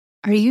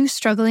Are you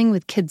struggling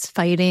with kids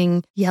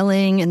fighting,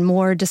 yelling, and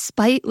more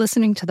despite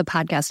listening to the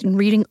podcast and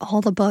reading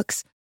all the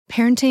books?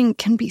 Parenting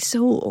can be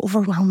so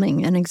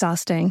overwhelming and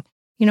exhausting.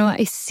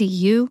 I see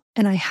you,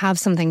 and I have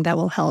something that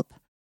will help.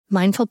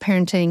 Mindful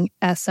Parenting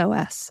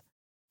SOS.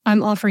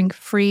 I'm offering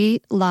free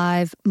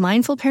live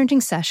mindful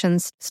parenting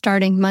sessions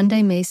starting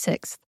Monday, May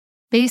 6th.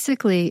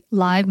 Basically,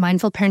 live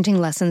mindful parenting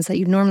lessons that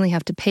you normally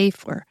have to pay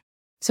for.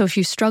 So if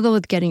you struggle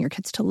with getting your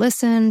kids to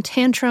listen,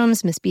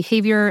 tantrums,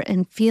 misbehavior,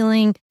 and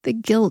feeling the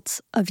guilt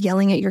of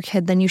yelling at your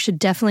kid, then you should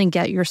definitely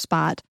get your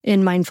spot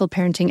in Mindful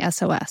Parenting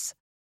SOS.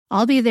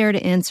 I'll be there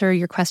to answer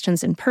your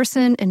questions in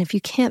person, and if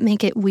you can't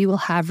make it, we will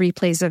have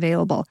replays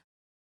available.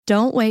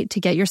 Don't wait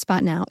to get your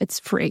spot now. It's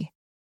free.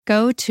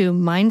 Go to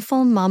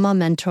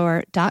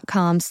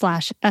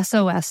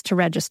mindfulmamamentor.com/SOS to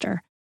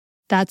register.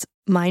 That's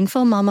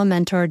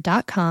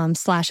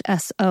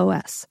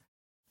mindfulmamamentor.com/SOS.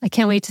 I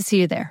can't wait to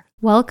see you there.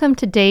 Welcome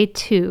to day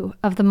 2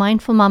 of the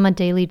Mindful Mama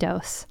Daily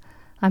Dose.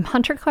 I'm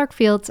Hunter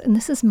Clark-Fields, and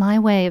this is my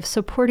way of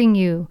supporting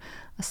you,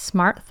 a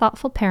smart,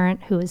 thoughtful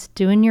parent who is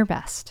doing your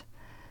best.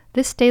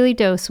 This daily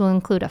dose will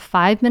include a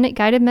 5-minute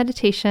guided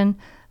meditation,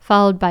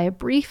 followed by a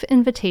brief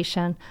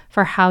invitation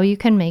for how you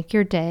can make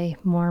your day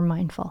more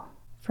mindful.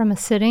 From a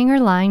sitting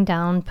or lying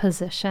down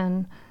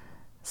position,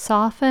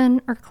 soften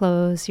or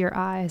close your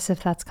eyes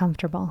if that's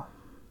comfortable.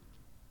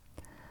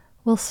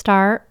 We'll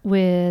start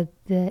with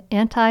the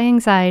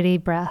anti-anxiety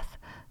breath,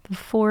 the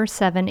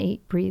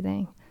 4-7-8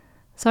 breathing.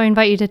 So I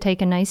invite you to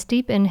take a nice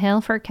deep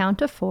inhale for a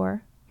count of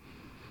 4.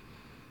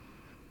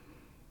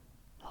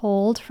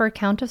 Hold for a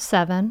count of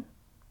 7.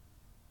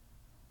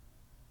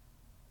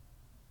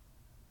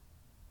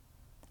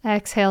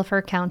 Exhale for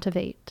a count of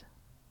 8.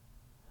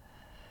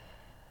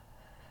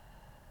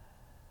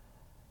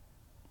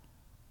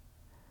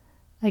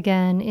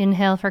 Again,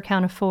 inhale for a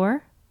count of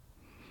 4.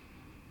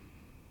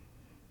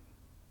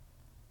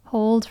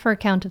 Hold for a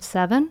count of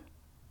 7.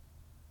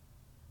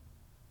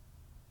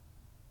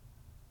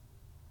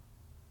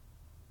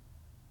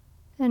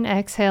 And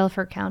exhale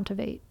for a count of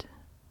 8.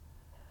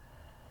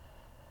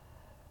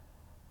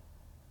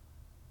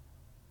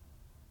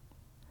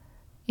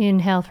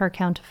 Inhale for a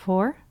count of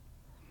 4.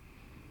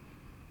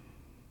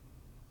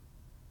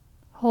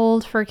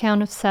 Hold for a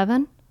count of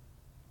 7.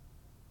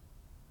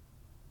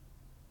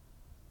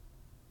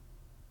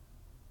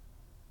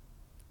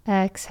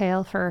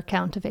 Exhale for a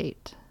count of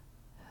 8.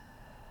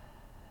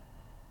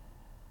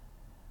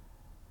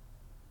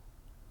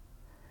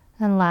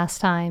 And last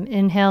time,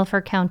 inhale for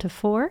a count of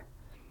 4.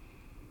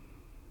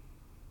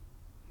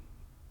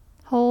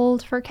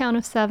 Hold for a count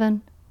of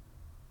 7.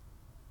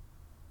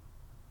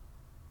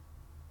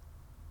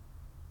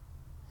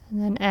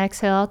 And then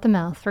exhale out the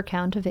mouth for a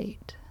count of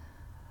 8.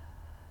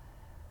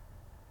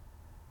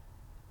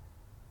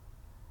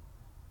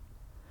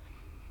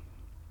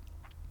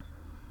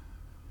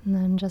 And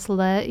then just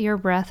let your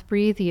breath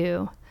breathe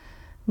you.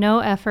 No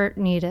effort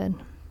needed.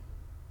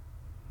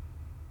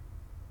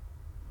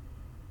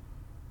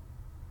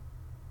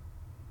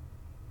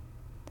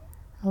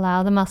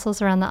 Allow the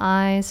muscles around the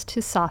eyes to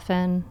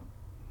soften.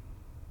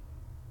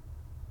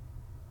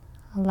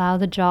 Allow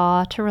the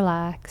jaw to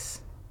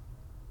relax.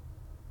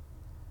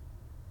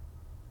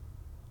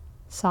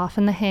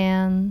 Soften the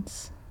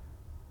hands,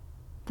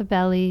 the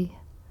belly,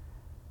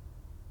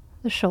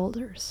 the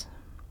shoulders.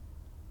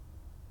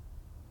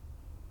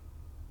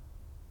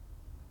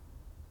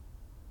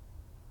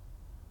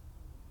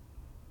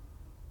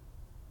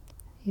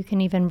 You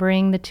can even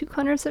bring the 2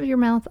 corners of your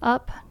mouth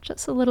up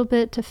just a little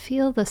bit to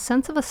feel the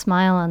sense of a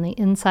smile on the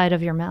inside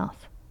of your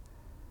mouth.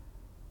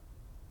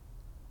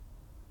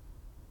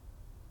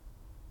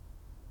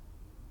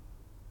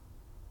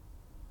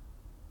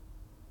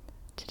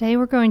 Today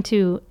we're going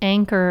to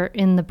anchor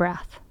in the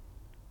breath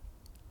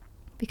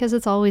because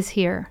it's always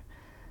here.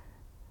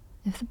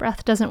 If the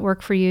breath doesn't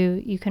work for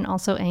you, you can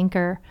also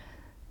anchor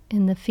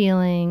in the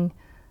feeling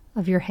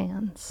of your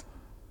hands.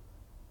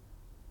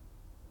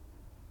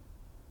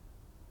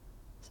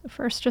 So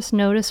first, just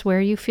notice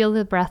where you feel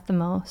the breath the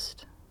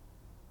most.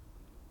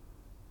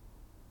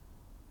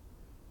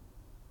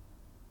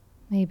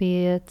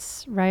 Maybe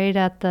it's right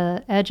at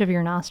the edge of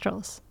your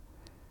nostrils.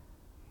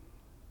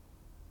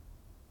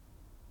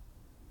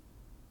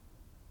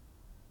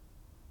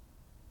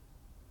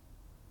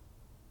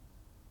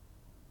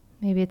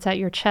 Maybe it's at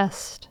your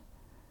chest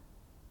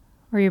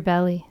or your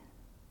belly.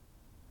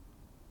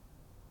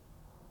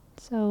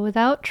 So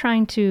without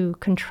trying to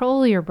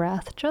control your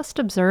breath, just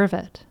observe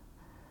it.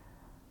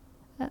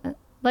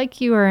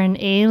 Like you are an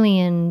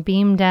alien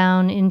beamed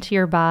down into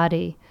your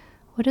body,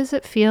 what does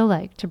it feel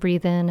like to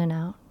breathe in and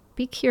out?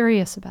 Be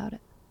curious about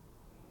it.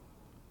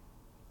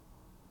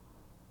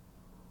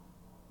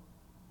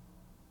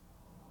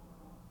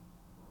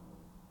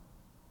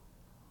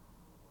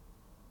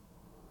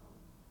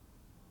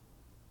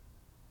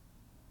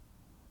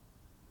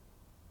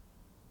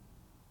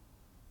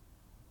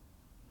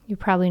 You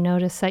probably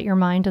notice that your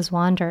mind has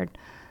wandered.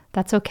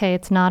 That's okay,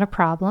 it's not a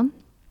problem.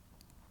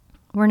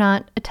 We're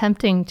not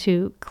attempting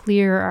to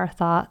clear our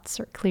thoughts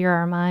or clear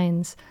our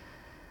minds,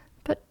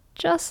 but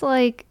just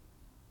like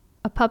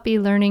a puppy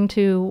learning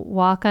to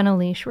walk on a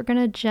leash, we're going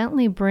to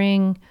gently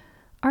bring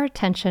our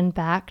attention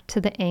back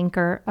to the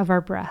anchor of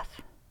our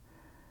breath.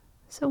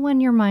 So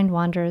when your mind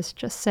wanders,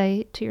 just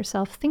say to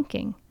yourself,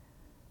 thinking,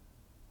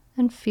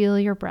 and feel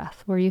your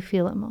breath where you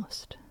feel it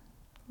most,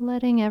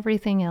 letting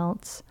everything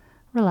else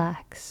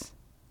relax.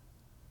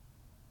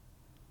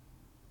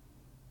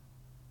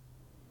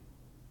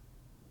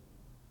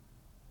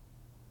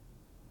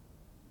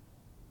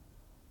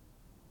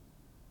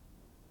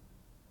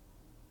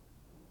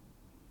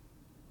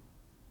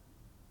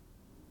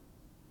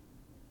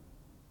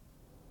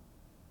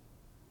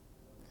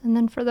 And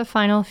then for the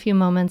final few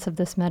moments of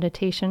this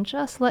meditation,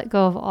 just let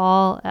go of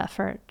all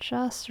effort.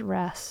 Just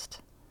rest.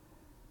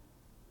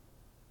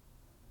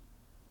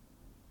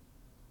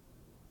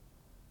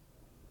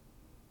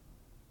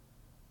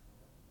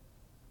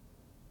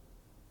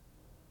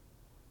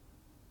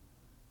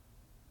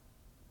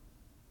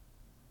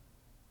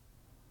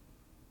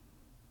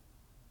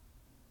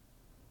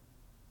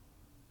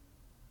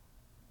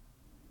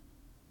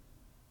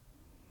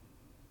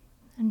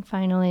 And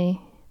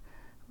finally,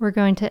 we're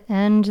going to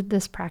end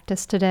this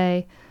practice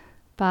today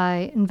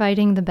by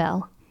inviting the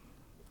bell.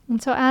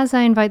 And so as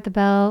I invite the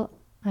bell,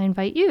 I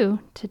invite you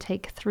to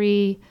take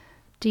 3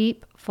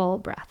 deep, full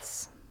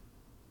breaths.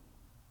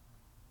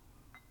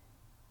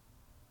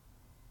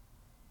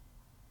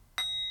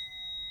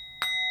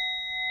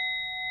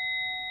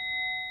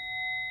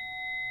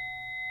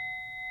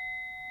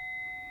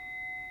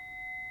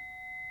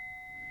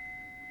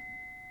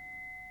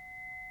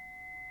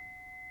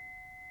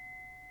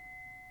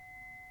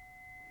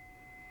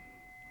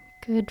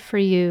 Good for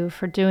you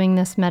for doing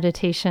this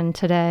meditation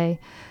today.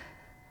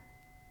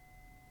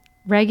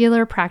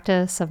 Regular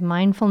practice of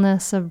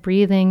mindfulness, of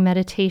breathing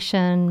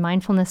meditation,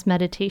 mindfulness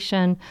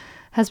meditation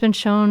has been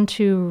shown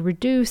to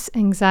reduce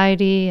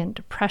anxiety and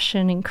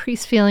depression,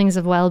 increase feelings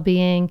of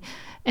well-being,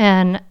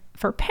 and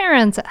for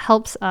parents, it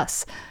helps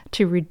us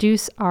to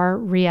reduce our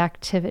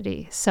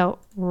reactivity. So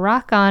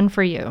rock on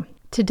for you.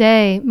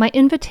 Today, my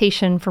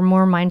invitation for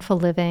more mindful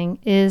living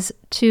is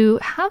to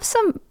have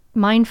some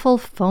mindful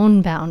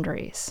phone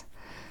boundaries.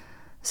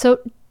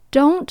 So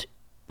don't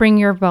bring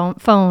your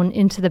phone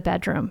into the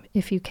bedroom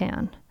if you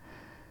can.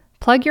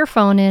 Plug your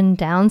phone in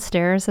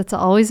downstairs. That's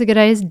always a good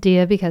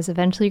idea because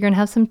eventually you're going to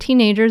have some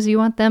teenagers. You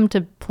want them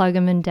to plug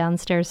them in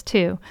downstairs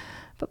too.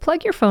 But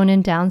plug your phone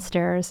in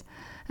downstairs.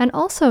 And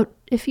also,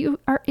 if you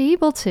are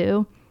able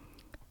to,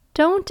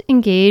 don't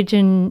engage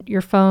in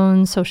your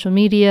phone, social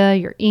media,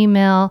 your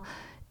email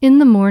in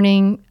the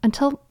morning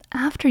until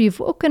after you've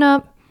woken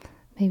up,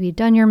 maybe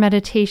done your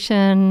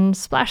meditation,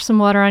 splashed some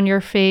water on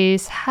your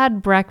face,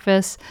 had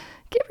breakfast.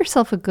 Give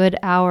yourself a good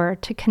hour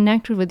to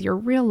connect with your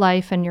real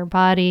life and your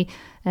body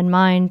and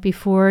mind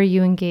before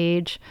you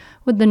engage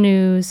with the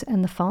news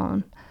and the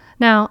phone.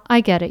 Now,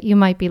 I get it. You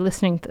might be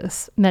listening to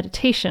this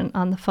meditation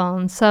on the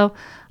phone, so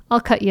I'll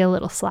cut you a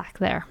little slack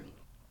there.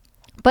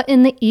 But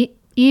in the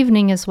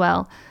evening as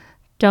well,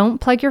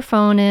 don't plug your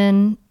phone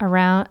in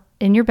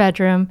your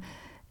bedroom,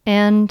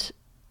 and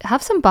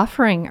have some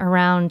buffering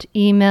around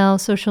email,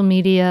 social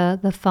media,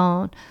 the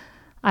phone.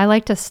 I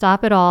like to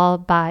stop it all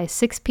by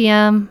 6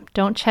 p.m.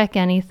 Don't check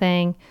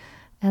anything.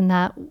 And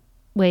that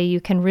way you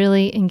can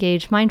really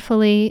engage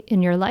mindfully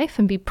in your life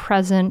and be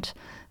present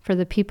for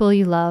the people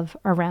you love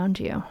around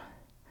you.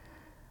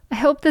 I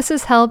hope this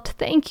has helped.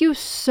 Thank you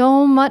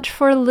so much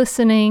for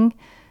listening.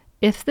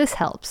 If this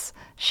helps,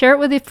 share it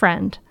with a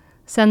friend.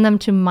 Send them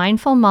to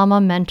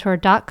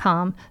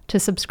mindfulmamamentor.com to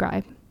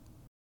subscribe.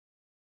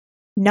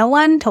 No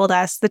one told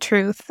us the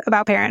truth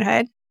about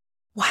parenthood.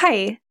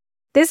 Why?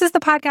 This is the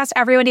podcast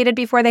everyone needed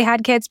before they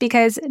had kids,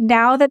 because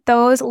now that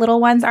those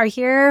little ones are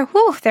here,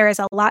 there is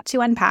a lot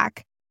to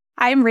unpack.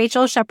 I'm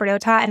Rachel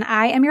Shepardota, and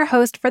I am your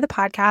host for the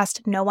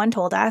podcast No One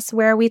Told Us,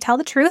 where we tell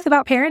the truth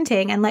about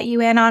parenting and let you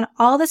in on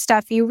all the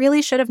stuff you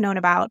really should have known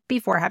about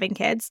before having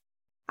kids.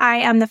 I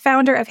am the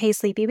founder of Hey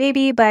Sleepy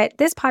Baby, but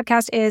this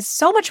podcast is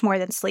so much more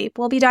than sleep.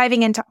 We'll be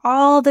diving into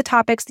all the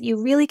topics that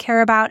you really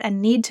care about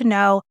and need to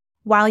know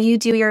while you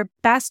do your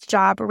best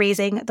job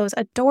raising those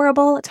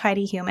adorable,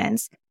 tiny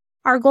humans.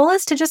 Our goal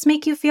is to just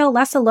make you feel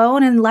less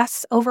alone and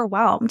less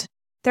overwhelmed.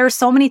 There are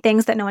so many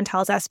things that no one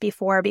tells us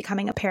before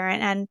becoming a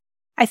parent, and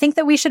I think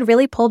that we should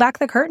really pull back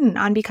the curtain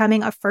on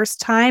becoming a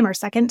first-time or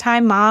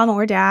second-time mom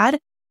or dad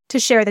to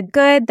share the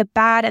good, the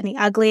bad, and the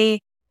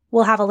ugly.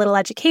 We'll have a little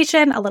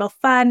education, a little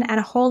fun, and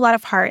a whole lot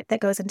of heart that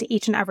goes into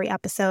each and every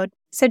episode.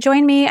 So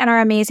join me and our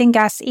amazing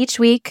guests each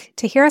week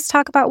to hear us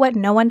talk about what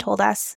no one told us.